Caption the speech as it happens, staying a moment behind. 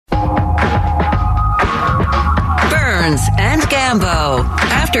Burns and Gambo.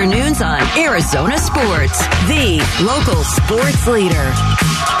 Afternoons on Arizona Sports, the local sports leader.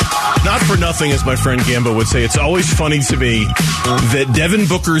 Not for nothing, as my friend Gambo would say, it's always funny to me that Devin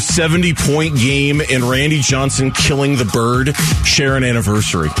Booker's 70-point game and Randy Johnson killing the bird share an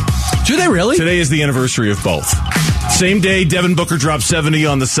anniversary. Do they really? Today is the anniversary of both. Same day Devin Booker dropped 70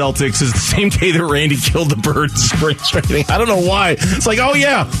 on the Celtics is the same day that Randy killed the bird in spring training. I don't know why. It's like, oh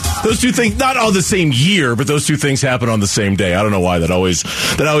yeah, those two things, not all the same year, but those two things happen on the same day. I don't know why. That always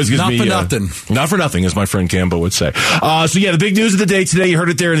gives me... Not for nothing. Not for nothing, as my friend Gambo would say. So yeah, the big news of the day today, you heard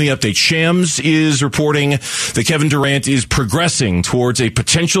it there in the update. Shams is reporting that Kevin Durant is progressing towards a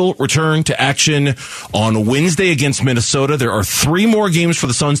potential return to action on Wednesday against Minnesota. There are 3 more games for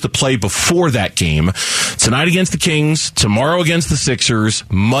the Suns to play before that game. Tonight against the Kings, tomorrow against the Sixers,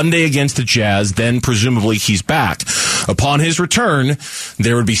 Monday against the Jazz, then presumably he's back. Upon his return,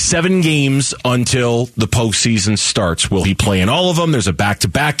 there would be 7 games until the postseason starts. Will he play in all of them? There's a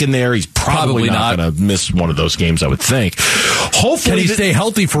back-to-back in there. He's probably not going to miss one of those games, I would think. Hopefully, can he stay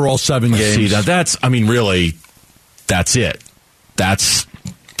healthy for all 7 games? See, that's it.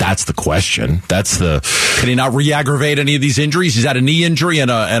 That's the question. Can he not re-aggravate any of these injuries? He's had a knee injury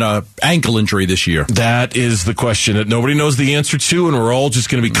and a ankle injury this year. That is the question that nobody knows the answer to, and we're all just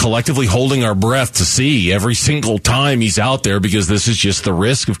going to be collectively holding our breath to see every single time he's out there, because this is just the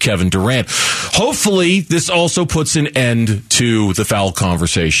risk of Kevin Durant. Hopefully, this also puts an end to the foul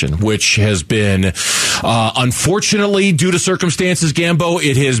conversation, which has been, unfortunately, due to circumstances, Gambo,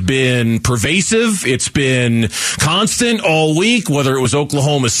 it has been pervasive. It's been constant all week, whether it was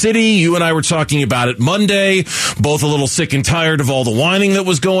Oklahoma City. You and I were talking about it Monday, both a little sick and tired of all the whining that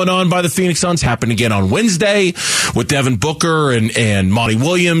was going on by the Phoenix Suns. Happened again on Wednesday with Devin Booker and Monty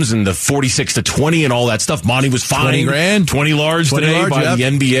Williams and the 46-20 and all that stuff. Monty was fine. 20 large today by the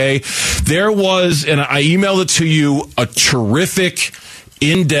NBA. There was, and I emailed it to you, a terrific,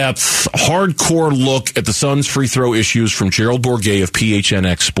 in-depth, hardcore look at the Suns' free throw issues from Gerald Bourguet of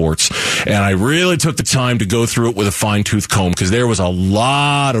PHNX Sports. And I really took the time to go through it with a fine-tooth comb, because there was a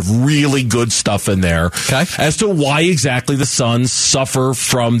lot of really good stuff in there as to why exactly the Suns suffer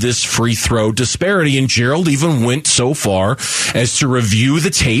from this free throw disparity. And Gerald even went so far as to review the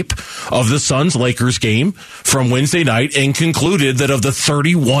tape of the Suns-Lakers game from Wednesday night and concluded that of the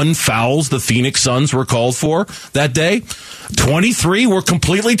 31 fouls the Phoenix Suns were called for that day, 23 were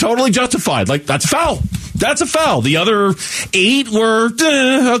completely, totally justified. Like, that's a foul. That's a foul. The other 8 were,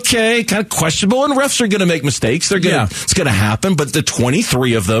 okay, kind of questionable, and refs are going to make mistakes. It's going to happen, but the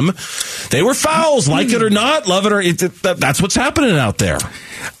 23 of them, they were fouls. Like it or not, love it or that's what's happening out there.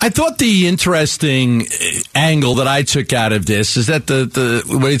 I thought the interesting angle that I took out of this is that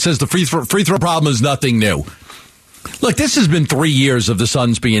when it says the free throw problem is nothing new. Look, this has been 3 years of the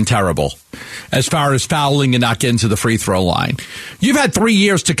Suns being terrible as far as fouling and not getting to the free throw line. You've had 3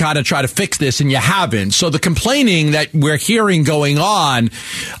 years to kind of try to fix this, and you haven't. So the complaining that we're hearing going on,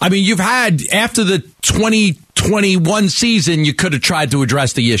 I mean, you've had, after the 2021 season, you could have tried to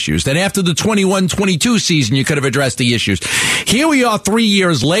address the issues. Then after the 21-22 season, you could have addressed the issues. Here we are 3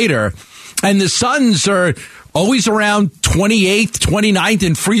 years later, and the Suns are always around 28th, 29th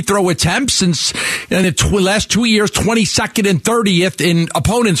in free throw attempts, and in the last 2 years, 22nd and 30th in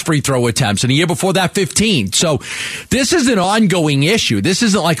opponents' free throw attempts, and the year before that, 15th. So this is an ongoing issue. This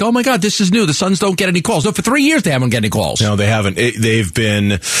isn't like, oh my God, this is new. The Suns don't get any calls. No, for 3 years, they haven't get any calls. No, they haven't. They've been,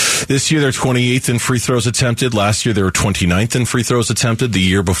 this year they're 28th in free throws attempted. Last year they were 29th in free throws attempted. The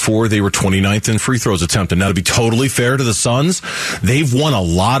year before they were 29th in free throws attempted. Now, to be totally fair to the Suns, they've won a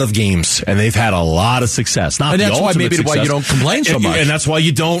lot of games, and they've had a lot of success. And that's why you don't complain so much. And that's why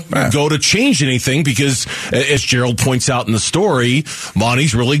you don't go to change anything, because, as Gerald points out in the story,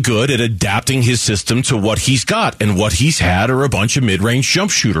 Monty's really good at adapting his system to what he's got. And what he's had are a bunch of mid-range jump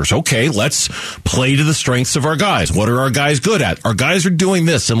shooters. Okay, let's play to the strengths of our guys. What are our guys good at? Our guys are doing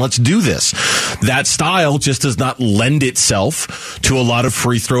this, and let's do this. That style just does not lend itself to a lot of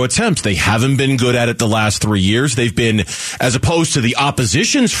free throw attempts. They haven't been good at it the last 3 years. They've been, as opposed to the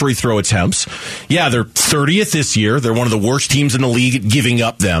opposition's free throw attempts, they're 30th this year. They're one of the worst teams in the league at giving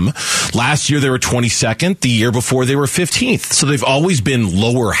up them. Last year, they were 22nd. The year before, they were 15th. So they've always been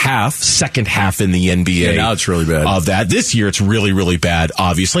lower half, second half in the NBA. Yeah, now it's really bad. Of that. This year, it's really, really bad,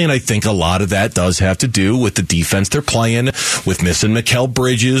 obviously. And I think a lot of that does have to do with the defense they're playing, with missing Mikal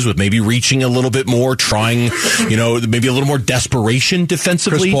Bridges, with maybe reaching a little bit more, trying, maybe a little more desperation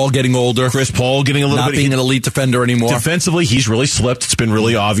defensively. Chris Paul getting older. Not being an elite defender anymore. Defensively, he's really slipped. It's been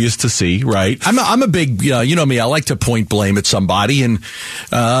really obvious to see, right? I'm a big, you know me, I like to point blame at somebody. And,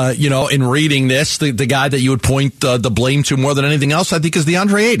 in reading this, the guy that you would point the blame to more than anything else, I think, is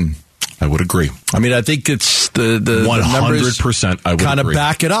DeAndre Ayton. I would agree. I mean, I think it's the 100%. I would kind of agree.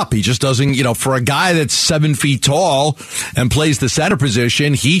 back it up. He just doesn't, for a guy that's 7 feet tall and plays the center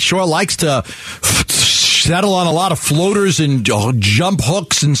position, he sure likes to settle on a lot of floaters and jump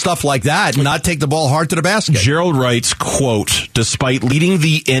hooks and stuff like that and not take the ball hard to the basket. Gerald writes, quote, despite leading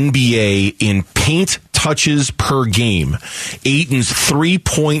the NBA in paint touches per game, Ayton's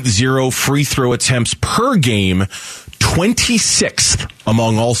 3.0 free throw attempts per game, 26th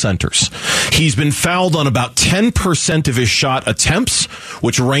among all centers. He's been fouled on about 10% of his shot attempts,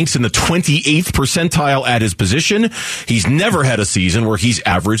 which ranks in the 28th percentile at his position. He's never had a season where he's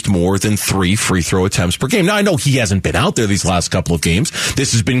averaged more than 3 free throw attempts per game. Now, I know he hasn't been out there these last couple of games.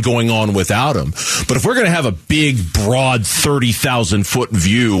 This has been going on without him. But if we're going to have a big, broad, 30,000-foot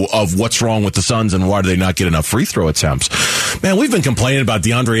view of what's wrong with the Suns and why do they not get enough free throw attempts, man, we've been complaining about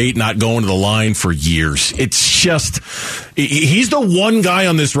DeAndre Ayton not going to the line for years. It's just, he's the one guy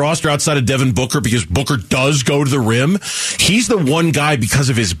on this roster outside of Devin Booker, because Booker does go to the rim. He's the one guy because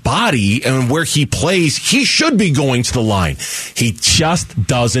of his body and where he plays. He should be going to the line. He just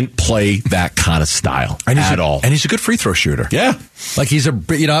doesn't play that kind of style at all. And he's a good free throw shooter. Yeah. Like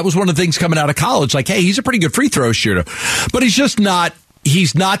that was one of the things coming out of college. Like, hey, he's a pretty good free throw shooter, but he's just not.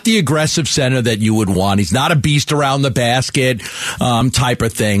 He's not the aggressive center that you would want. He's not a beast around the basket type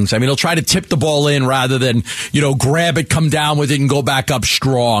of things. I mean, he'll try to tip the ball in rather than, grab it, come down with it, and go back up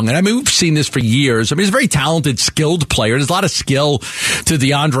strong. And I mean, we've seen this for years. I mean, he's a very talented, skilled player. There's a lot of skill to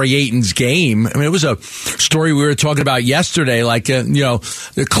DeAndre Ayton's game. I mean, it was a story we were talking about yesterday, like,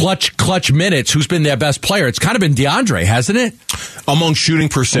 the clutch minutes. Who's been their best player? It's kind of been DeAndre, hasn't it? Among shooting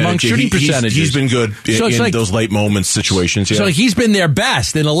percentages. He's been good in those late moments situations. Yeah. So he's been their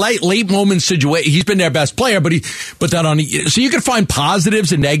best in a late moment situation. He's been their best player, so you can find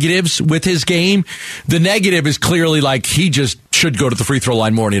positives and negatives with his game. The negative is clearly like he just should go to the free throw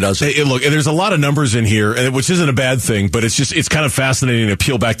line more than he does. Hey, look, there's a lot of numbers in here, which isn't a bad thing, but it's kind of fascinating to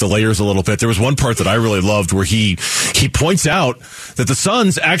peel back the layers a little bit. There was one part that I really loved where he points out that the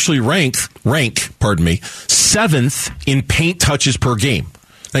Suns actually rank 7th in paint touches per game.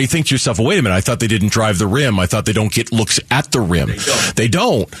 Now you think to yourself, well, wait a minute, I thought they didn't drive the rim. I thought they don't get looks at the rim. They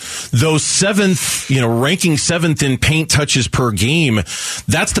don't. Those 7th, ranking 7th in paint touches per game,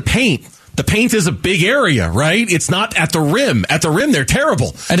 that's the paint. The paint is a big area, right? It's not at the rim. At the rim, they're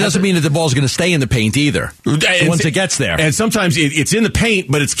terrible. And it doesn't mean that the ball's going to stay in the paint either once it gets there. And sometimes it's in the paint,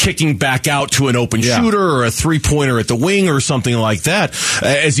 but it's kicking back out to an open shooter or a three-pointer at the wing or something like that.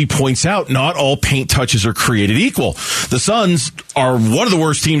 As he points out, not all paint touches are created equal. The Suns are one of the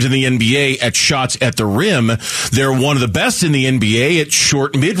worst teams in the NBA at shots at the rim. They're one of the best in the NBA at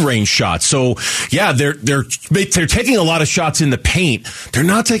short mid-range shots. So, yeah, they're taking a lot of shots in the paint. They're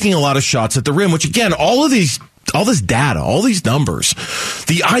not taking a lot of shots at the rim, which again, all this data, all these numbers,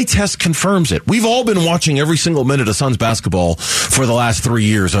 the eye test confirms it. We've all been watching every single minute of Suns basketball for the last 3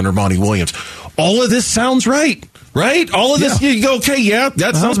 years under Monty Williams. All of this sounds right? All of this, you go, okay, yeah,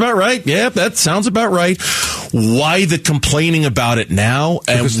 that sounds about right. Yeah, that sounds about right. Why the complaining about it now?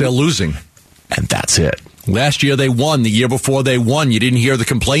 Because they're losing. And that's it. Last year they won. The year before they won. You didn't hear the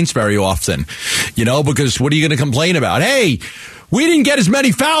complaints very often. Because what are you going to complain about? Hey, we didn't get as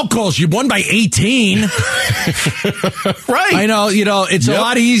many foul calls. You won by 18. Right. I know, it's a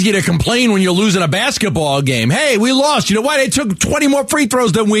lot easier to complain when you're losing a basketball game. Hey, we lost. You know what? They took 20 more free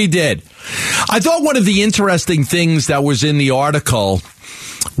throws than we did. I thought one of the interesting things that was in the article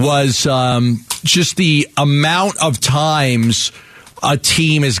was just the amount of times a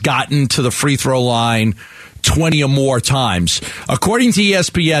team has gotten to the free throw line 20 or more times. According to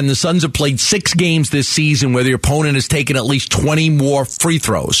ESPN, the Suns have played 6 games this season where the opponent has taken at least 20 more free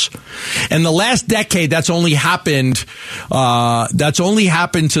throws. In the last decade, that's only happened to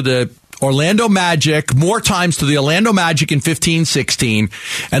the Orlando Magic, more times to the Orlando Magic in 15-16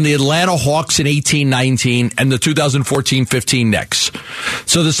 and the Atlanta Hawks in 18-19 and the 2014-15 Knicks.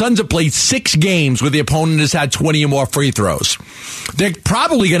 So the Suns have played 6 games where the opponent has had 20 or more free throws. They're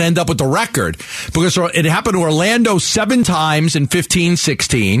probably going to end up with the record because it happened to Orlando 7 times in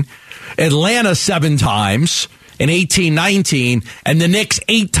 15-16, Atlanta 7 times in 18-19, and the Knicks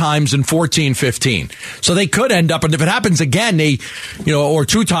 8 times in 14-15. So they could end up, and if it happens again, or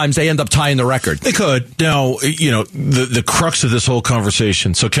 2 times, they end up tying the record. They could. Now, the crux of this whole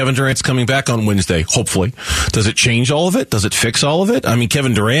conversation. So Kevin Durant's coming back on Wednesday, hopefully. Does it change all of it? Does it fix all of it? I mean,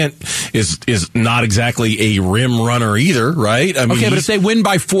 Kevin Durant is not exactly a rim runner either, right? I mean, okay, but if they win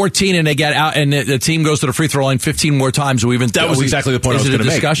by 14 and they get out, and the team goes to the free throw line 15 more times, that was exactly the point I was going to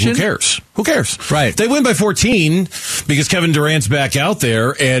make. Who cares? Who cares? Right. If they win by 14 because Kevin Durant's back out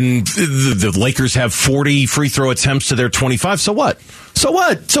there and the Lakers have 40 free throw attempts to their 25, so what? So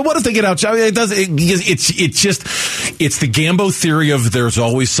what? So what if they get out? I mean, it's the Gambo theory of there's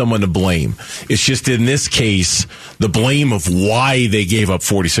always someone to blame. It's just in this case, the blame of why they gave up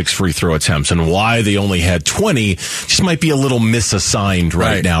 46 free throw attempts and why they only had 20 just might be a little misassigned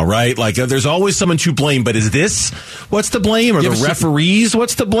right now, right? Like there's always someone to blame, but is this what's the blame? Or the referees?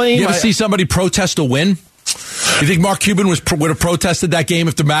 What's the blame? You ever see somebody protest a win? You think Mark Cuban would have protested that game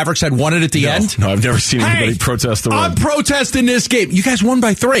if the Mavericks had won it at the end? No, I've never seen anybody protest the win. I'm protesting this game. You guys won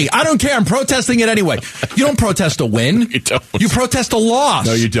by 3. I don't care. I'm protesting it anyway. You don't protest a win. You don't. You protest a loss.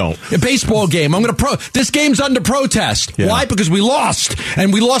 No, you don't. A baseball game. I'm going to this game's under protest. Yeah. Why? Because we lost.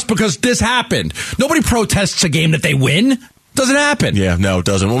 And we lost because this happened. Nobody protests a game that they win. Doesn't happen. Yeah, no, it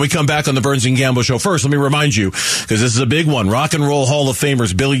doesn't. When we come back on the Burns and Gambo Show, first, let me remind you, because this is a big one, Rock and Roll Hall of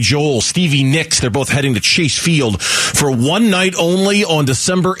Famers Billy Joel, Stevie Nicks, they're both heading to Chase Field for one night only on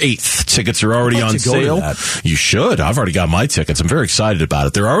December 8th. Tickets are already on sale. You should. I've already got my tickets. I'm very excited about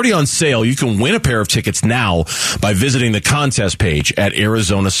it. They're already on sale. You can win a pair of tickets now by visiting the contest page at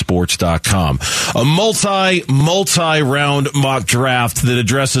arizonasports.com. A multi-round mock draft that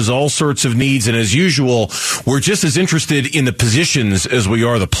addresses all sorts of needs, and as usual, we're just as interested in the positions as we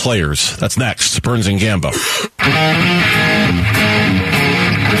are the players. That's next. Burns and Gambo.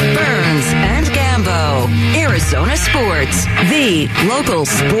 Burns and Gambo. Arizona Sports, the local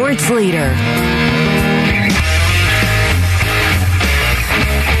sports leader.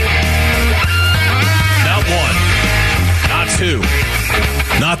 Not 1, not 2,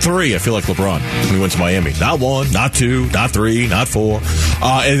 not 3. I feel like LeBron when he went to Miami. Not 1, not 2, not 3, not 4.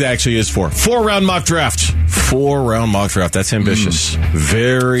 It actually is 4. 4-round mock draft. 4-round mock draft. That's ambitious.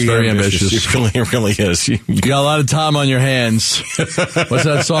 Very ambitious. It really is. You got a lot of time on your hands. What's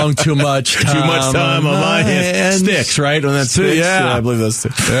that song? Too much time. Too much time on my hands. Sticks, right? On that Sticks. Yeah. I believe that's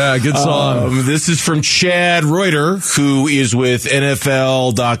Sticks. Yeah, good song. This is from Chad Reuter, who is with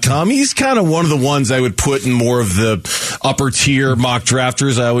NFL.com. He's kind of one of the ones I would put in more of the upper tier mock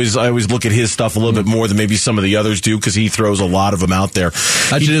drafters. I always look at his stuff a little bit more than maybe some of the others do because he throws a lot of them out there.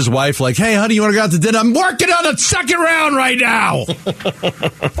 Imagine his wife like, hey, honey, you want to go out to dinner? I'm working on the second round right now.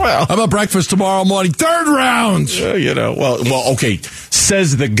 Well, how about breakfast tomorrow morning? 3rd round. Well, okay.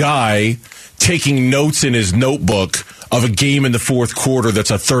 Says the guy taking notes in his notebook of a game in the fourth quarter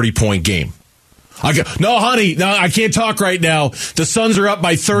that's a 30-point game. No, honey, no, I can't talk right now. The Suns are up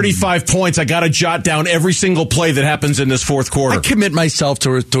by 35 points. I got to jot down every single play that happens in this fourth quarter. I commit myself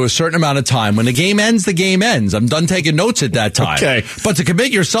to a certain amount of time. When the game ends, the game ends. I'm done taking notes at that time. Okay. But to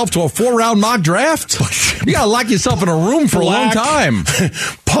commit yourself to a 4-round mock draft, you got to lock yourself in a room for a long time.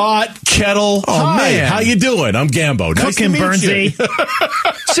 Pot, kettle. Oh, Hi, man. how you doing? I'm Gambo. Nice Cooking, to meet Burnsy. you.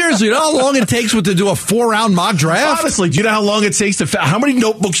 Seriously, you know how long it takes to do a 4-round mock draft? Honestly, do you know how long it takes how many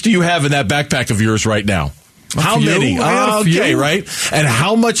notebooks do you have in that backpack of yours right now? How many? Okay, right? And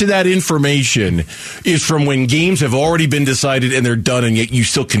how much of that information is from when games have already been decided and they're done, and yet you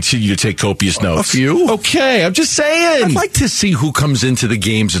still continue to take copious notes? A few. Okay, I'm just saying. I'd like to see who comes into the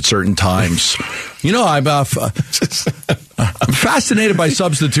games at certain times. You know, I'm fascinated by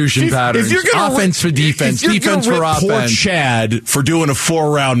substitution patterns. Offense for defense, defense for offense. Poor Chad for doing a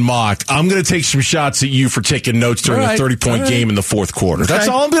 4-round mock. I'm going to take some shots at you for taking notes during a 30-point game in the fourth quarter. Okay. That's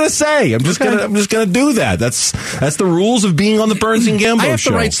all I'm going to say. I'm just going to do that. That's the rules of being on the Burns and Gambo show. I have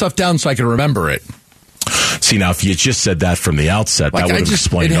to write stuff down so I can remember it. See, now, if you just said that from the outset, that would have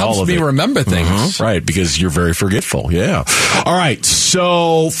explained all of it. It helps me remember things. Right, because you're very forgetful. Yeah. All right,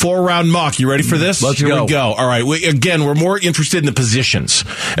 so 4-round mock. You ready for this? Here we go. All right, we're more interested in the positions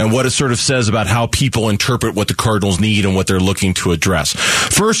and what it sort of says about how people interpret what the Cardinals need and what they're looking to address.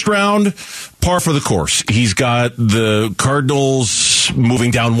 First round, par for the course. He's got the Cardinals moving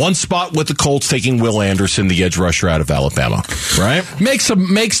down one spot with the Colts, taking Will Anderson, the edge rusher out of Alabama. Right? Makes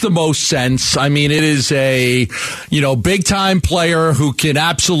the most sense. I mean, it is a big time player who can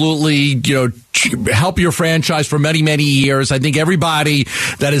absolutely help your franchise for many, many years. I think everybody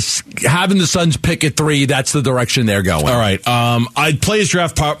that is having the Suns pick at 3, that's the direction they're going. All right. I'd play his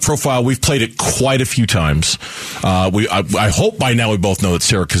draft profile. We've played it quite a few times. I hope by now we both know that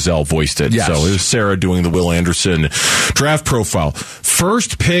Sarah Cazell voiced it. Yes. So it was Sarah doing the Will Anderson draft profile.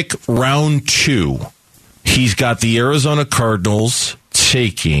 First pick, round 2. He's got the Arizona Cardinals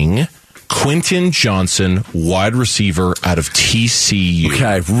taking Quentin Johnson, wide receiver out of TCU.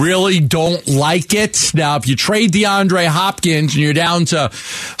 Okay, really don't like it. Now, if you trade DeAndre Hopkins and you're down to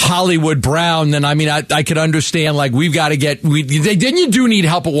Hollywood Brown, then, I could understand, like, we've got to get... you do need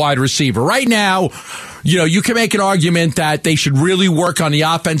help at wide receiver. Right now, You can make an argument that they should really work on the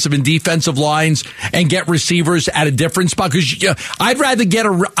offensive and defensive lines and get receivers at a different spot. Because I'd rather get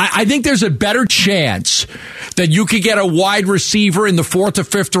I think there's a better chance that you could get a wide receiver in the 4th or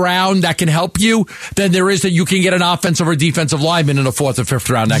 5th round that can help you than there is that you can get an offensive or defensive lineman in the 4th or 5th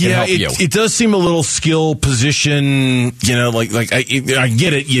round that can help you. It does seem a little skill position, I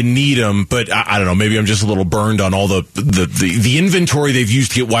get it, you need them, but I don't know, maybe I'm just a little burned on all the inventory they've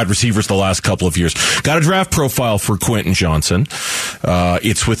used to get wide receivers the last couple of years. Got a draft profile for Quentin Johnson.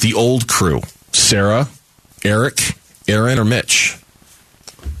 It's with the old crew. Sarah, Eric, Aaron, or Mitch?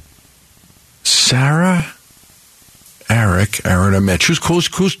 Sarah, Eric, Aaron, or Mitch. Who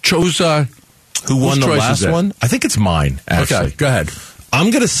won the last one? I think it's mine, actually. Okay, go ahead.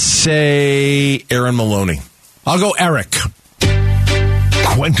 I'm going to say Aaron Maloney. I'll go Eric.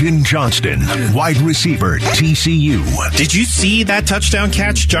 Quentin Johnston, wide receiver, TCU. Did you see that touchdown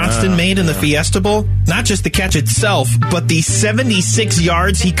catch Johnston made in the Fiesta Bowl? Not just the catch itself, but the 76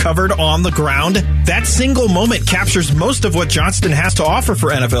 yards he covered on the ground. That single moment captures most of what Johnston has to offer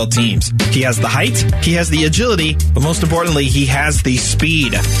for NFL teams. He has the height, he has the agility, but most importantly, he has the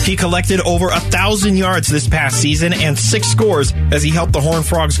speed. He collected over 1,000 yards this past season and 6 scores as he helped the Horned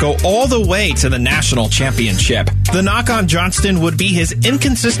Frogs go all the way to the national championship. The knock on Johnston would be his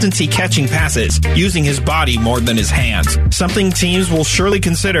inconsistency catching passes, using his body more than his hands. Something teams will surely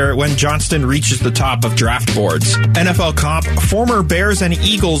consider when Johnston reaches the top of draft boards. NFL comp, former Bears and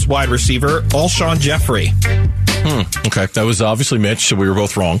Eagles wide receiver, Alshon Jeffrey. Okay, that was obviously Mitch, so we were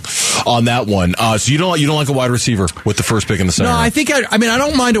both wrong on that one. So you don't like a wide receiver with the first pick in the second? No, round? I think I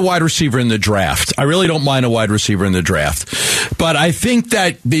don't mind a wide receiver in the draft. I really don't mind a wide receiver in the draft, but I think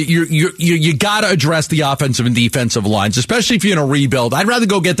that you got to address the offensive and defensive lines, especially if you're in a rebuild. I'd rather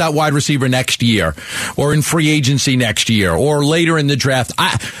go get that wide receiver next year, or in free agency next year, or later in the draft.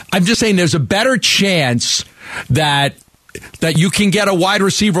 I'm just saying there's a better chance that you can get a wide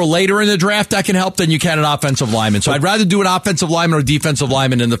receiver later in the draft that can help than you can an offensive lineman. So I'd rather do an offensive lineman or defensive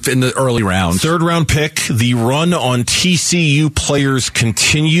lineman in the early rounds. 3rd round pick. The run on TCU players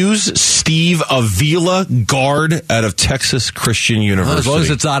continues. Steve Avila, guard out of Texas Christian University. As long as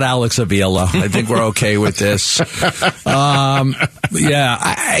it's not Alex Avila, I think we're okay with this. I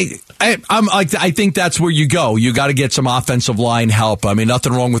think that's where you go. You got to get some offensive line help. I mean,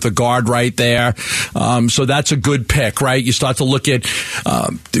 nothing wrong with a guard right there. So that's a good pick, right? You start to look at,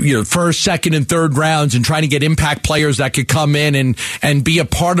 1st, 2nd, and 3rd rounds and trying to get impact players that could come in and be a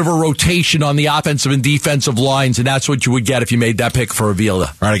part of a rotation on the offensive and defensive lines. And that's what you would get if you made that pick for Avila.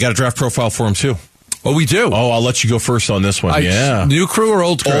 All right, I got a draft profile for him too. Oh, we do? Oh, I'll let you go first on this one. Yeah. New crew or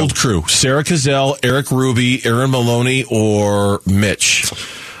old crew? Old crew. Sarah Cazell, Eric Ruby, Aaron Maloney, or Mitch?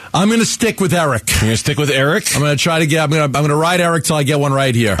 I'm going to stick with Eric. You're going to stick with Eric? I'm going to try to get. I'm going to ride Eric till I get one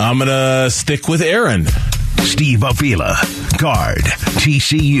right here. I'm going to stick with Aaron. Steve Avila, guard,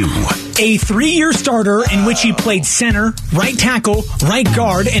 TCU. A 3-year starter in which he played center, right tackle, right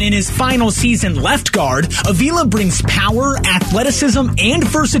guard, and in his final season left guard, Avila brings power, athleticism, and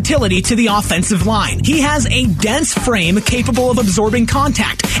versatility to the offensive line. He has a dense frame capable of absorbing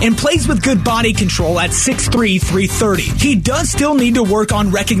contact and plays with good body control at 6'3", 330. He does still need to work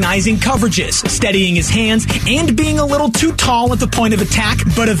on recognizing coverages, steadying his hands, and being a little too tall at the point of attack,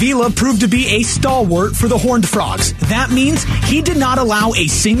 but Avila proved to be a stalwart for the Horned Frogs. That means he did not allow a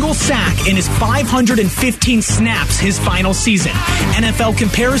single sack in his 515 snaps his final season. NFL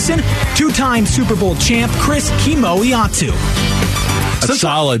comparison, 2-time Super Bowl champ Chris Kimo-Iatu. That's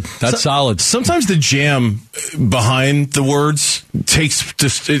solid. That's solid. Sometimes the jam behind the words takes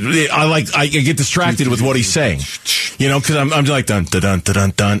just. I get distracted with what he's saying, because I'm like dun dun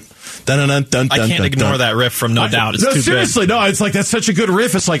dun dun dun. I can't ignore that riff from No Doubt. It's too seriously, good. No, it's like that's such a good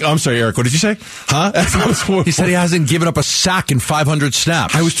riff. It's like, I'm sorry, Eric, what did you say? Huh? He said he hasn't given up a sack in 500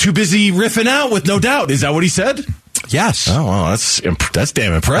 snaps. I was too busy riffing out with No Doubt. Is that what he said? Yes. Oh, well, that's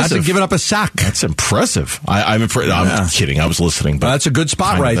damn impressive. Hasn't given up a sack. That's impressive. I'm impressed. No, I'm kidding. I was listening. But that's a good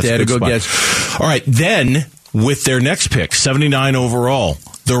spot right there to go get. All right, then with their next pick, 79 overall,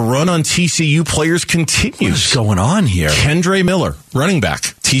 the run on TCU players continues. What is going on here? Kendre Miller, running back,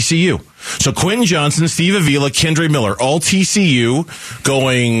 TCU. So Quentin Johnson, Steve Avila, Kendre Miller, all TCU,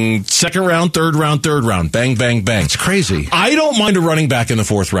 going 2nd round, 3rd round, 3rd round. Bang, bang, bang. It's crazy. I don't mind a running back in the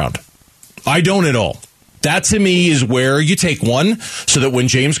 4th round. I don't at all. That, to me, is where you take one so that when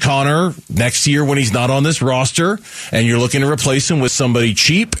James Conner, next year when he's not on this roster, and you're looking to replace him with somebody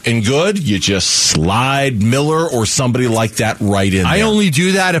cheap and good, you just slide Miller or somebody like that right in there. I only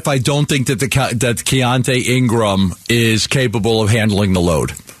do that if I don't think that Keontae Ingram is capable of handling the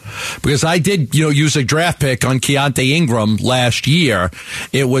load. because I did, use a draft pick on Keontae Ingram last year.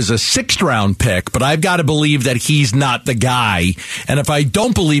 It was a 6th round pick, but I've got to believe that he's not the guy. And if I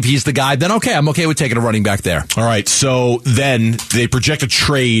don't believe he's the guy, then okay, I'm okay with taking a running back there. All right, so then they project a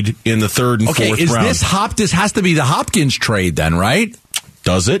trade in the 3rd and 4th round. This has to be the Hopkins trade then, right?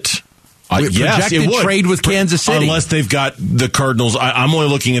 Does it? Yes, it would. Trade with Kansas City. Unless they've got the Cardinals. I'm only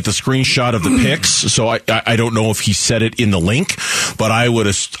looking at the screenshot of the picks, so I don't know if he said it in the link, but I would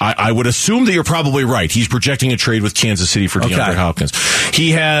assume that you're probably right. He's projecting a trade with Kansas City for DeAndre Hopkins.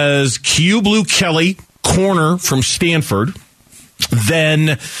 He has Q Blue Kelly, corner from Stanford.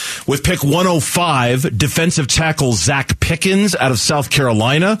 Then, with pick 105, defensive tackle Zach Pickens out of South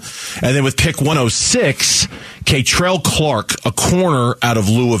Carolina. And then with pick 106, Keitrell Clark, a corner out of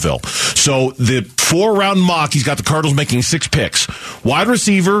Louisville. So the 4-round mock, he's got the Cardinals making 6 picks. Wide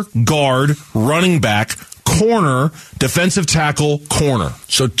receiver, guard, running back, corner, defensive tackle, corner.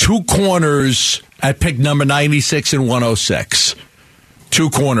 So 2 corners at pick number 96 and 106. 2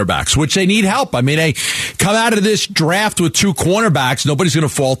 cornerbacks, which they need help. I mean, they come out of this draft with 2 cornerbacks. Nobody's going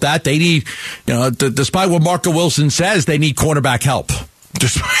to fault that. They need, despite what Marco Wilson says, they need cornerback help.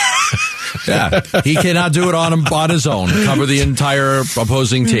 Yeah, he cannot do it on his own. Cover the entire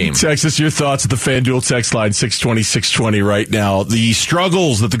opposing team. Text us your thoughts at the FanDuel text line 620-620 right now. The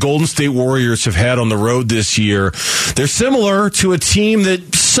struggles that the Golden State Warriors have had on the road this year, they're similar to a team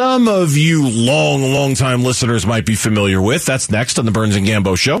that some of you long-time listeners might be familiar with. That's next on the Burns and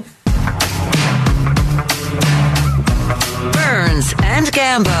Gambo Show. Burns and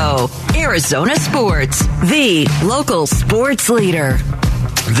Gambo, Arizona Sports, the local sports leader.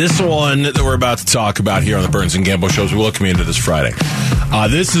 This one that we're about to talk about here on the Burns and Gambo shows, we'll look into this Friday.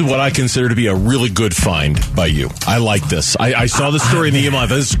 This is what I consider to be a really good find by you. I like this. I saw the story in the email.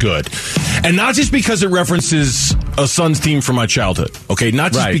 This is good. And not just because it references a Suns team from my childhood. Okay,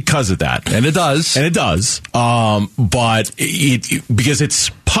 not just because of that. And it does. But because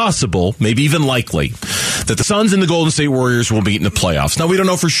it's possible, maybe even likely, that the Suns and the Golden State Warriors will meet in the playoffs. Now, we don't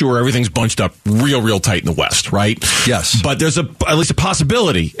know for sure. Everything's bunched up real tight in the West, right? Yes. But there's at least a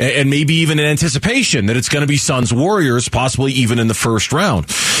possibility, and maybe even an anticipation, that it's going to be Suns-Warriors, possibly even in the first round.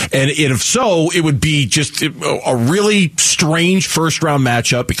 And if so, it would be just a really strange first-round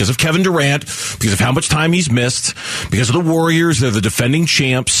matchup because of Kevin Durant, because of how much time he's missed, because of the Warriors. They're the defending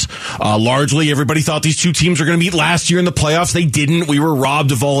champs. Largely, everybody thought these two teams were going to meet last year in the playoffs. They didn't. We were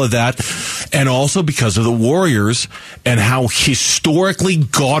robbed of all of that. And also because of the Warriors and how historically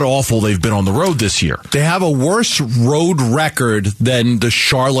god-awful they've been on the road this year. They have a worse road record than the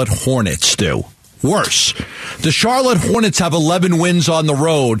Charlotte Hornets do. Worse. The Charlotte Hornets have 11 wins on the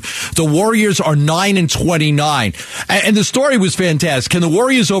road. The Warriors are 9-29. And the story was fantastic. Can the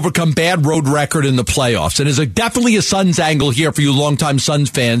Warriors overcome bad road record in the playoffs? And there's definitely a Suns angle here for you longtime Suns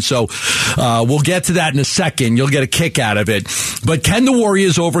fans. So we'll get to that in a second. You'll get a kick out of it. But can the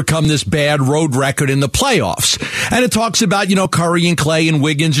Warriors overcome this bad road record in the playoffs? And it talks about, Curry and Clay and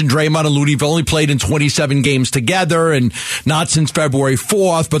Wiggins and Draymond and Looney have only played in 27 games together and not since February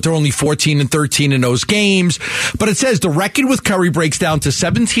 4th, but they're only 14-13 in those games. But it says the record with Curry breaks down to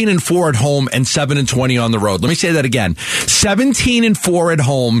 17-4 at home and 7-20 on the road. Let me say that again. 17-4 at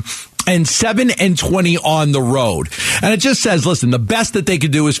home and 7-20 on the road. And it just says, listen, the best that they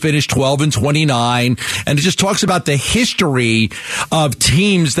could do is finish 12-29. And it just talks about the history of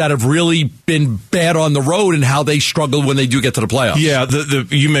teams that have really been bad on the road and how they struggle when they do get to the playoffs. Yeah,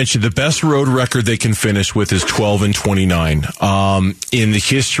 you mentioned the best road record they can finish with is 12-29. In the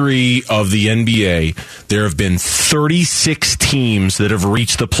history of the NBA, there have been 36 teams that have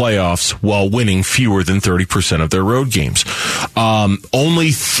reached the playoffs while winning fewer than 30% of their road games. Only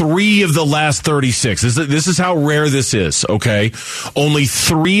 3 of the last 36. This is how rare this is, okay? Only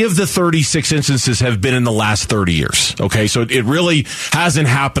 3 of the 36 instances have been in the last 30 years, okay? So it really hasn't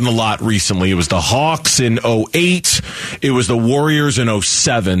happened a lot recently. It was the Hawks in 08. It was the Warriors in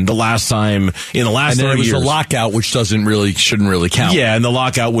 07, the last time in the last 30 years. And then it was the lockout, which shouldn't really count. Yeah, and the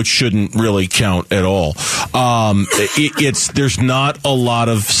lockout, which shouldn't really count at all. There's not a lot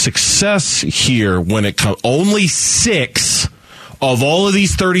of success here when it comes. Only 6 of all of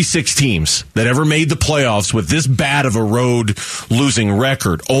these 36 teams that ever made the playoffs with this bad of a road losing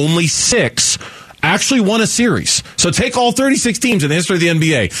record, only 6 actually won a series. So take all 36 teams in the history of the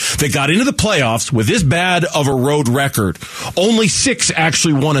NBA that got into the playoffs with this bad of a road record. Only 6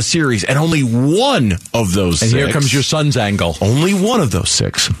 actually won a series, and only 1 of those 6. And here comes your Suns angle. Only 1 of those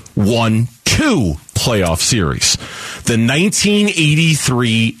 6 won 2 playoff series. The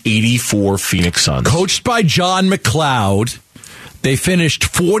 1983-84 Phoenix Suns. Coached by John McLeod. They finished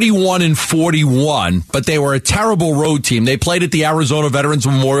 41-41, but they were a terrible road team. They played at the Arizona Veterans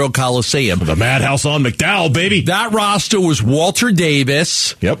Memorial Coliseum. The Madhouse on McDowell, baby. That roster was Walter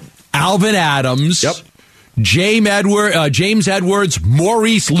Davis. Yep. Alvin Adams. Yep. James Edwards,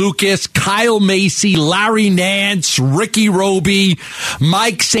 Maurice Lucas, Kyle Macy, Larry Nance, Ricky Roby,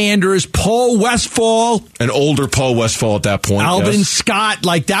 Mike Sanders, Paul Westphal. An older Paul Westphal at that point. Alvin Scott.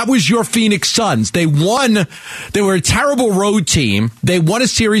 Like, that was your Phoenix Suns. They won. They were a terrible road team. They won a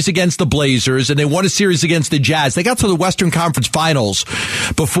series against the Blazers, and they won a series against the Jazz. They got to the Western Conference Finals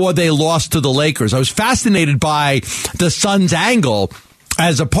before they lost to the Lakers. I was fascinated by the Suns' angle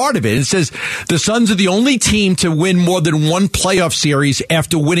as a part of it. It says the Suns are the only team to win more than one playoff series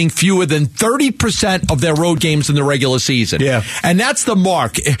after winning fewer than 30% of their road games in the regular season. Yeah. And that's the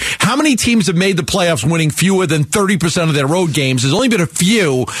mark. How many teams have made the playoffs winning fewer than 30% of their road games? There's only been a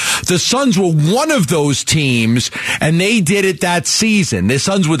few. The Suns were one of those teams, and they did it that season. The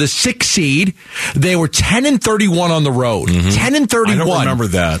Suns were the 6th seed. They were 10-31 on the road. 10-31. I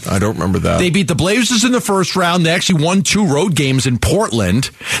don't remember that. They beat the Blazers in the first round. They actually won 2 road games in Portland.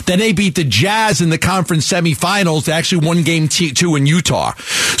 Then they beat the Jazz in the conference semifinals. They actually won game 2 in Utah.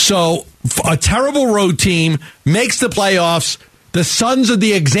 So a terrible road team makes the playoffs. The Suns are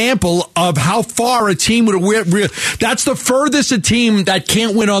the example of how far a team would have. That's the furthest a team that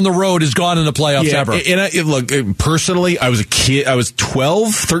can't win on the road has gone in the playoffs ever. And look, personally, I was a kid. I was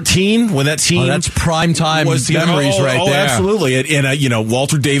 12, 13 when that team. Oh, that's prime time memories right there. Absolutely. And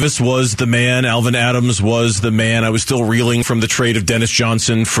Walter Davis was the man. Alvin Adams was the man. I was still reeling from the trade of Dennis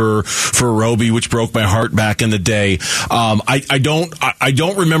Johnson for Roby, which broke my heart back in the day. I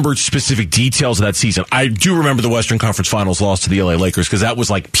don't remember specific details of that season. I do remember the Western Conference Finals loss to the LA Lakers, because that was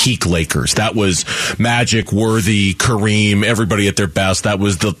like peak Lakers. That was Magic, Worthy, Kareem, everybody at their best. That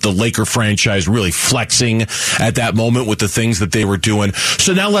was the Laker franchise really flexing at that moment with the things that they were doing.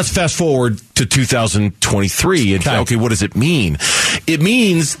 So now let's fast forward to 2023. And okay, what does it mean? It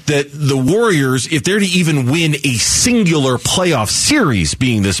means that the Warriors, if they're to even win a singular playoff series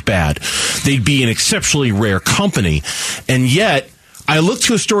being this bad, they'd be an exceptionally rare company. And yet, I look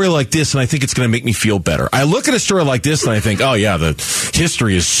to a story like this, and I think it's going to make me feel better. I look at a story like this, and I think, oh, yeah, the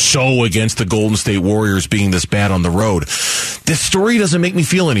history is so against the Golden State Warriors being this bad on the road. This story doesn't make me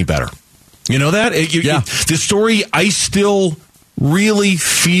feel any better. You know that? This story, I still really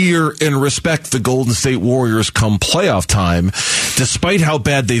fear and respect the Golden State Warriors come playoff time, despite how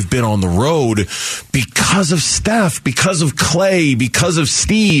bad they've been on the road, because of Steph, because of Clay, because of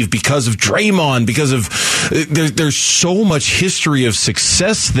Steve, because of Draymond, because of there's so much history of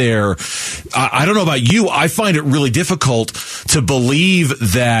success there. I don't know about you. I find it really difficult to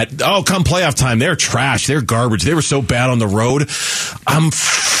believe that, come playoff time, they're trash, they're garbage, they were so bad on the road. I'm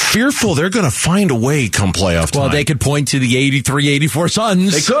fearful they're going to find a way come playoff time. Well, they could point to the 83-84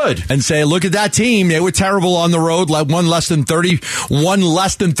 Suns. They could. And say, look at that team. They were terrible on the road, like won less than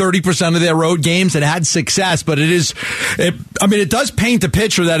 30% of their road games and had success. But it does paint the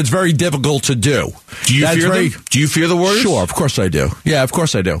picture that it's very difficult to do. Do you fear them? Do you fear the Warriors? Sure, of course I do. Yeah, of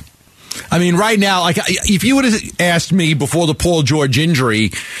course I do. I mean, right now, like, if you would have asked me before the Paul George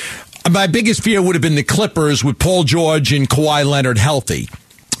injury, my biggest fear would have been the Clippers with Paul George and Kawhi Leonard healthy.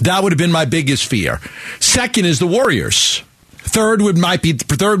 That would have been my biggest fear. Second is the Warriors. Third would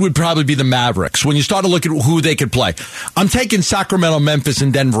probably be the Mavericks. When you start to look at who they could play, I'm taking Sacramento, Memphis,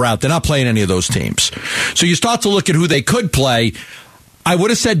 and Denver out. They're not playing any of those teams. So you start to look at who they could play. I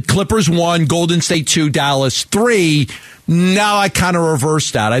would have said Clippers 1, Golden State 2, Dallas 3. Now I kind of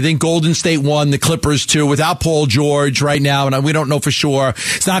reversed that. I think Golden State 1, the Clippers 2, without Paul George right now, and we don't know for sure.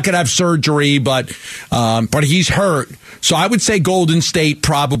 He's not going to have surgery, but he's hurt. So I would say Golden State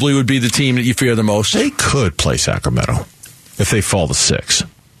probably would be the team that you fear the most. They could play Sacramento if they fall to 6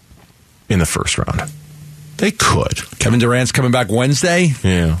 in the first round. They could. Kevin Durant's coming back Wednesday?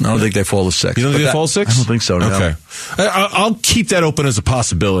 Yeah. I don't think they fall to 6. You don't think they fall to 6? I don't think so, no. Okay. I'll keep that open as a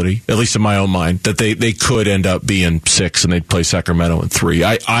possibility, at least in my own mind, that they could end up being 6 and they'd play Sacramento in 3.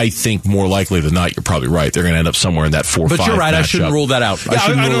 I think more likely than not, you're probably right. They're going to end up somewhere in that 4-5 But you're right, matchup. I shouldn't rule that out. I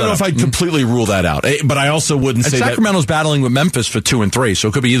don't know if I'd completely rule that out. But I also wouldn't say Sacramento's battling with Memphis for 2 and 3, so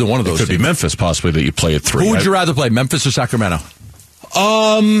it could be either one of those. It could be Memphis, possibly, that you play at 3. Who would you rather play, Memphis or Sacramento?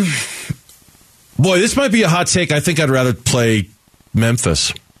 Boy, this might be a hot take. I think I'd rather play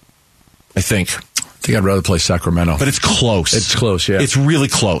Memphis. I think I'd rather play Sacramento. But it's close. It's close, yeah. It's really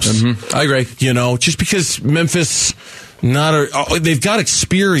close. Mm-hmm. I agree. Just because Memphis, they've got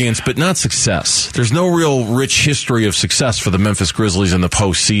experience, but not success. There's no real rich history of success for the Memphis Grizzlies in the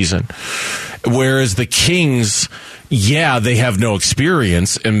postseason. Whereas the Kings, they have no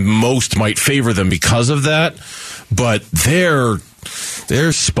experience, and most might favor them because of that. But they're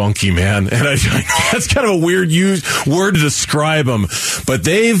they're spunky, man. And that's kind of a weird word to describe them. But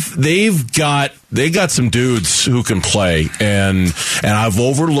they got some dudes who can play, and I've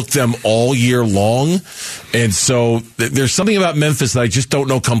overlooked them all year long. And so there's something about Memphis that I just don't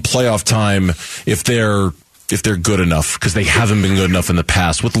know come playoff time if they're good enough, because they haven't been good enough in the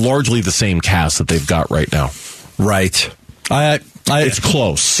past with largely the same cast that they've got right now. Right. It's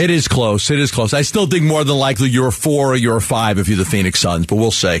close. It is close. I still think more than likely you're 4 or you're 5 if you're the Phoenix Suns, but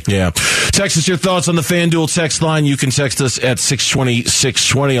we'll see. Yeah. Text us your thoughts on the FanDuel text line. You can text us at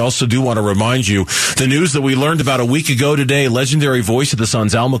 620-620. Also do want to remind you the news that we learned about a week ago today. Legendary voice of the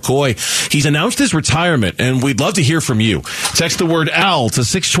Suns, Al McCoy. He's announced his retirement, and we'd love to hear from you. Text the word Al to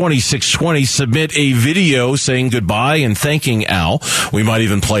 620-620. Submit a video saying goodbye and thanking Al. We might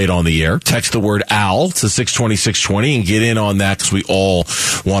even play it on the air. Text the word Al to 620-620 and get in on that, because we all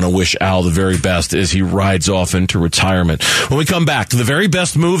want to wish Al the very best as he rides off into retirement. When we come back, the very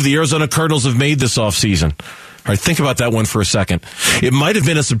best move the Arizona Cardinals have made this offseason. All right, think about that one for a second. It might have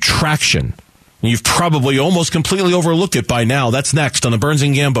been a subtraction. You've probably almost completely overlooked it by now. That's next on the Burns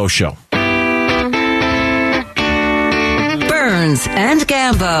and Gambo Show. Burns and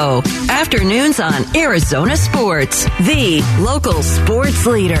Gambo. Afternoons on Arizona Sports, the local sports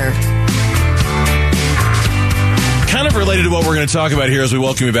leader. Kind of related to what we're going to talk about here as we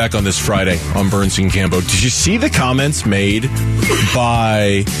welcome you back on this Friday on Burns and Gambo. Did you see the comments made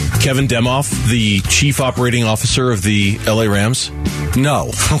by Kevin Demoff, the chief operating officer of the LA Rams?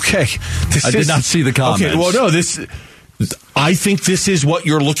 No. Okay. I did not see the comments. Okay, well, no, I think this is what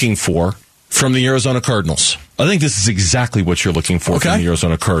you're looking for from the Arizona Cardinals. I think this is exactly what you're looking for from the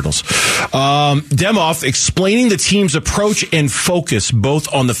Arizona Cardinals. Demoff explaining the team's approach and focus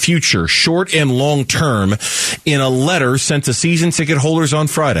both on the future, short and long term, in a letter sent to season ticket holders on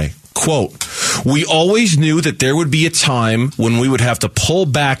Friday. Quote, "We always knew that there would be a time when we would have to pull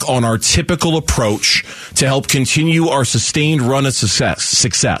back on our typical approach to help continue our sustained run of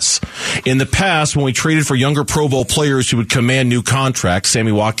success. In the past, when we traded for younger Pro Bowl players who would command new contracts,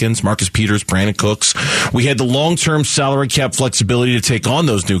 Sammy Watkins, Marcus Peters, Brandon Cooks, we had the long-term salary cap flexibility to take on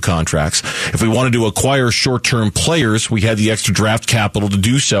those new contracts. If we wanted to acquire short-term players, we had the extra draft capital to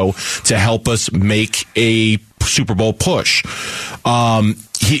do so to help us make a Super Bowl push."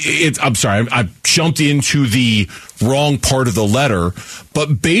 I'm sorry, I jumped into the wrong part of the letter,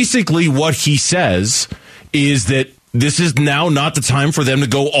 but basically what he says is that this is now not the time for them to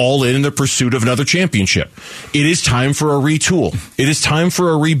go all in the pursuit of another championship. It is time for a retool. It is time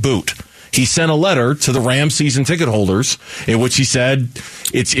for a reboot. He sent a letter to the Rams season ticket holders in which he said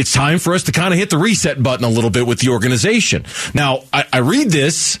it's time for us to kind of hit the reset button a little bit with the organization. Now, I read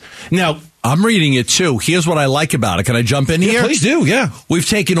this. Now, I'm reading it too. Here's what I like about it. Can I jump in here? Please do, yeah. We've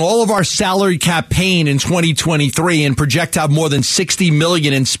taken all of our salary cap pain in 2023 and project out more than $60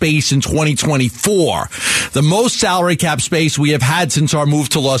 million in space in 2024. The most salary cap space we have had since our move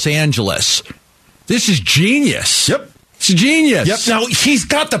to Los Angeles. This is genius. Yep. It's genius. Yep. Now, he's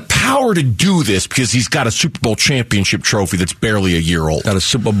got the power to do this because he's got a Super Bowl championship trophy that's barely a year old. Got a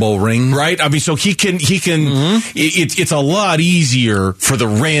Super Bowl ring. Right? I mean, so he can, it's a lot easier for the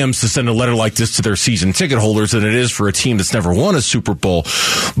Rams to send a letter like this to their season ticket holders than it is for a team that's never won a Super Bowl.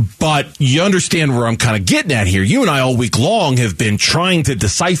 But you understand where I'm kind of getting at here. You and I all week long have been trying to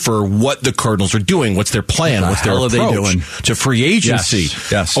decipher what the Cardinals are doing. What's their plan? What's their approach to free agency?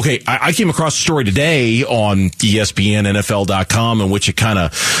 Yes. Okay, I came across a story today on ESPN, NFL.com, in which it kind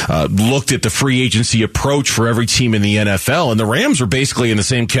of looked at the free agency approach for every team in the NFL, and the Rams are basically in the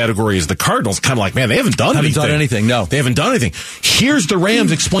same category as the Cardinals. Kind of like, man, they haven't done anything. No, they haven't done anything. Here's the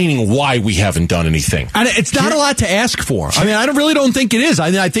Rams explaining why we haven't done anything, and it's not a lot to ask for. I mean, I really don't think it is.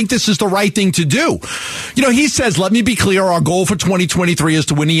 I think this is the right thing to do. You know, he says, "Let me be clear. Our goal for 2023 is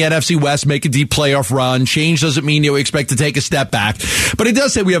to win the NFC West, make a deep playoff run. Change doesn't mean you expect to take a step back, but it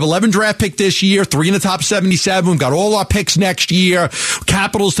does say we have 11 draft pick this year, 3 in the top 77. We've got all our picks next year,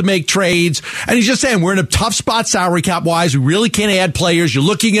 capitals to make trades." And he's just saying we're in a tough spot salary cap wise. We really can't add players. You're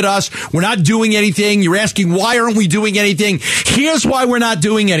looking at us. We're not doing anything. You're asking, why aren't we doing anything? Here's why we're not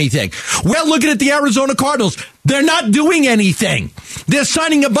doing anything. We're looking at the Arizona Cardinals. They're not doing anything. They're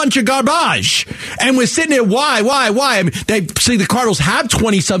signing a bunch of garbage. And we're sitting there, why? I mean, they say the Cardinals have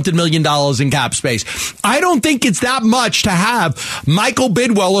 $20-something million in cap space. I don't think it's that much to have Michael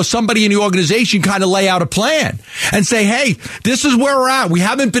Bidwell or somebody in the organization kind of lay out a plan and say, hey, this is where we're at. We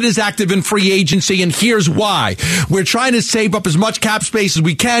haven't been as active in free agency, and here's why. We're trying to save up as much cap space as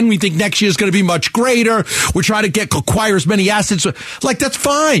we can. We think next year is going to be much greater. We're trying to acquire as many assets. Like, that's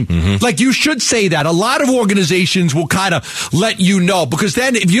fine. Mm-hmm. Like, you should say that. A lot of organizations organizations will kind of let you know, because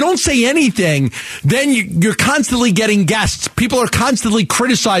then if you don't say anything, then you're constantly getting guests. People are constantly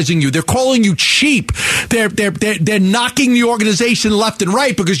criticizing you. They're calling you cheap. They're knocking the organization left and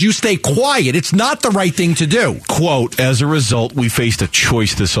right because you stay quiet. It's not the right thing to do. Quote, as a result, we faced a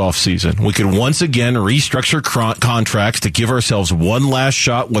choice this offseason. We could once again restructure contracts to give ourselves one last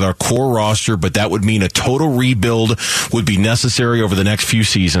shot with our core roster, but that would mean a total rebuild would be necessary over the next few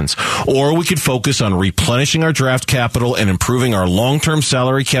seasons. Or we could focus on replenishing our draft capital and improving our long-term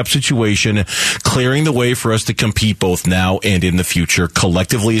salary cap situation, clearing the way for us to compete both now and in the future.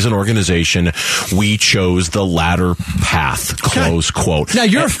 Collectively as an organization, we chose the latter path. Close quote. Now,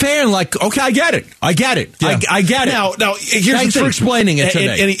 you're a fan, okay, I get it. I get it. Yeah. I get it. Now, here's Thanks the thing. for explaining it to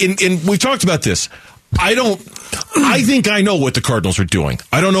me. And we talked about this. I think I know what the Cardinals are doing.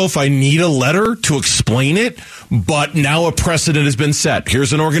 I don't know if I need a letter to explain it, but now a precedent has been set.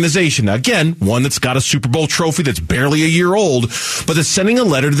 Here's an organization, again, one that's got a Super Bowl trophy that's barely a year old, but that's sending a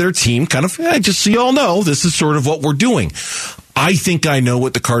letter to their team, kind of, just so you all know, this is sort of what we're doing. I think I know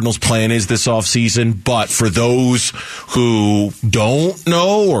what the Cardinals' plan is this offseason, but for those who don't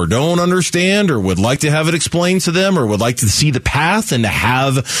know or don't understand or would like to have it explained to them or would like to see the path and to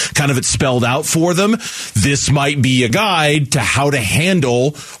have kind of it spelled out for them, this might be a guide to how to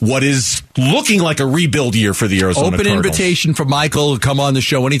handle what is looking like a rebuild year for the Arizona Cardinals. Open invitation for Michael to come on the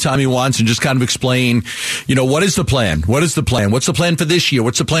show anytime he wants and just kind of explain, what is the plan? What is the plan? What's the plan for this year?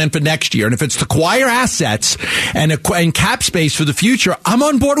 What's the plan for next year? And if it's to acquire assets and cap space for the future, I'm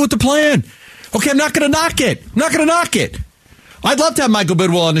on board with the plan. Okay, I'm not going to knock it. I'd love to have Michael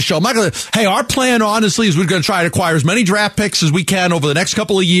Bidwell on the show. Michael, hey, our plan, honestly, is we're going to try to acquire as many draft picks as we can over the next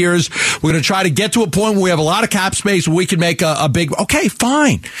couple of years. We're going to try to get to a point where we have a lot of cap space where we can make a big... Okay,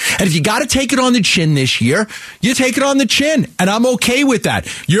 fine. And if you got to take it on the chin this year, you take it on the chin. And I'm okay with that.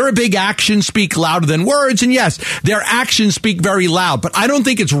 You're a big actions speak louder than words. And yes, their actions speak very loud. But I don't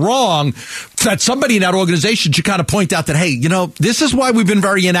think it's wrong that somebody in that organization should kind of point out that, hey, this is why we've been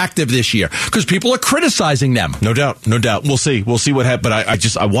very inactive this year. Because people are criticizing them. No doubt. We'll see what happens.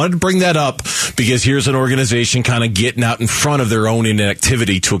 But I wanted to bring that up because here's an organization kind of getting out in front of their own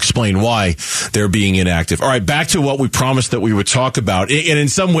inactivity to explain why they're being inactive. All right, back to what we promised that we would talk about. And in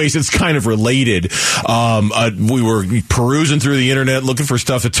some ways, it's kind of related. We were perusing through the internet looking for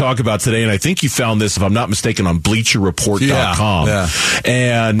stuff to talk about today. And I think you found this, if I'm not mistaken, on BleacherReport.com. Yeah.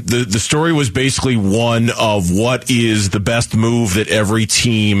 And the story was basically one of what is the best move that every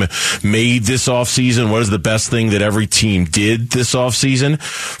team made this offseason. What is the best thing that every team did this offseason?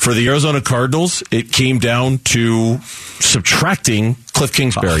 For the Arizona Cardinals, it came down to subtracting Cliff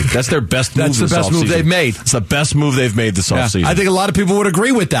Kingsbury. That's their best move. That's the best move they've made. It's the best move they've made this offseason. I think a lot of people would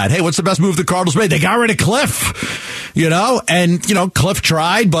agree with that. Hey, what's the best move the Cardinals made? They got rid of Cliff, and Cliff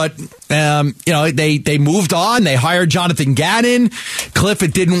tried, but they moved on. They hired Jonathan Gannon. Cliff,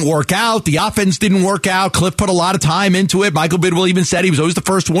 it didn't work out. The offense didn't work out. Cliff put a lot of time into it. Michael Bidwell even said he was always the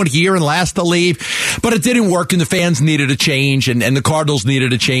first one here and last to leave, but it didn't work, and the fans needed a change, and the Cardinals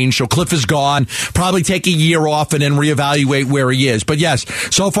needed a change. So Cliff is gone. Probably take a year off and then reevaluate where he is. But yes,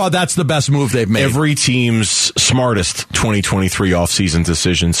 so far that's the best move they've made. Every team's smartest 2023 offseason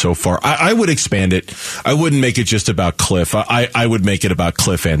decision so far. I would expand it. I wouldn't make it just about Cliff. I would make it about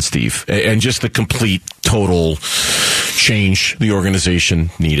Cliff and Steve, and just the complete, total change the organization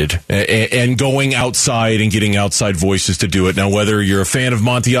needed, and going outside and getting outside voices to do it. Now, whether you're a fan of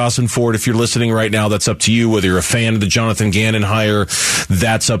Monty Ossenford, if you're listening right now, that's up to you. Whether you're a fan of the Jonathan Gannon hire,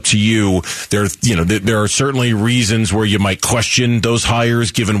 that's up to you. There are certainly reasons where you might question those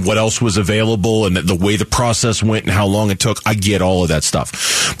hires given what else was available and the way the process went and how long it took. I get all of that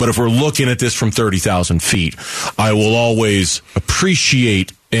stuff. But if we're looking at this from 30,000 feet, I will always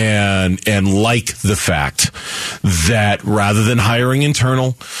appreciate and like the fact that rather than hiring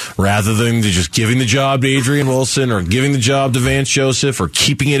internal, rather than just giving the job to Adrian Wilson or giving the job to Vance Joseph or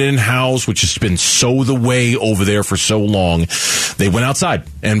keeping it in-house, which has been so the way over there for so long, they went outside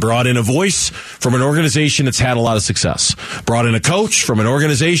and brought in a voice from an organization that's had a lot of success. Brought in a coach from an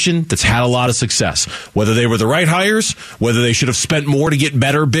organization that's had a lot of success. Whether they were the right hires, whether they should have spent more to get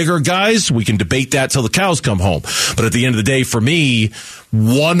better, bigger guys, we can debate that till the cows come home. But at the end of the day, for me,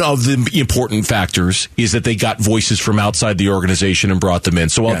 one of the important factors is that they got voices from outside the organization and brought them in.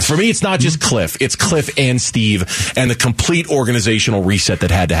 So for me, it's not just Cliff. It's Cliff and Steve and the complete organizational reset that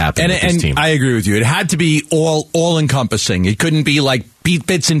had to happen with this team. I agree with you. It had to be all encompassing. It couldn't be like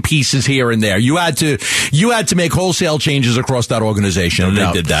bits and pieces here and there. You had to make wholesale changes across that organization, and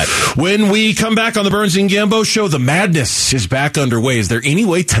they did that. When we come back on the Burns and Gambo show, the madness is back underway. Is there any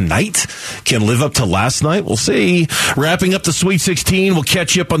way tonight can live up to last night? We'll see. Wrapping up the Sweet 16, we'll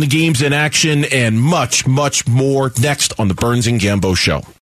catch you up on the games in action and much, much more next on the Burns and Gambo show.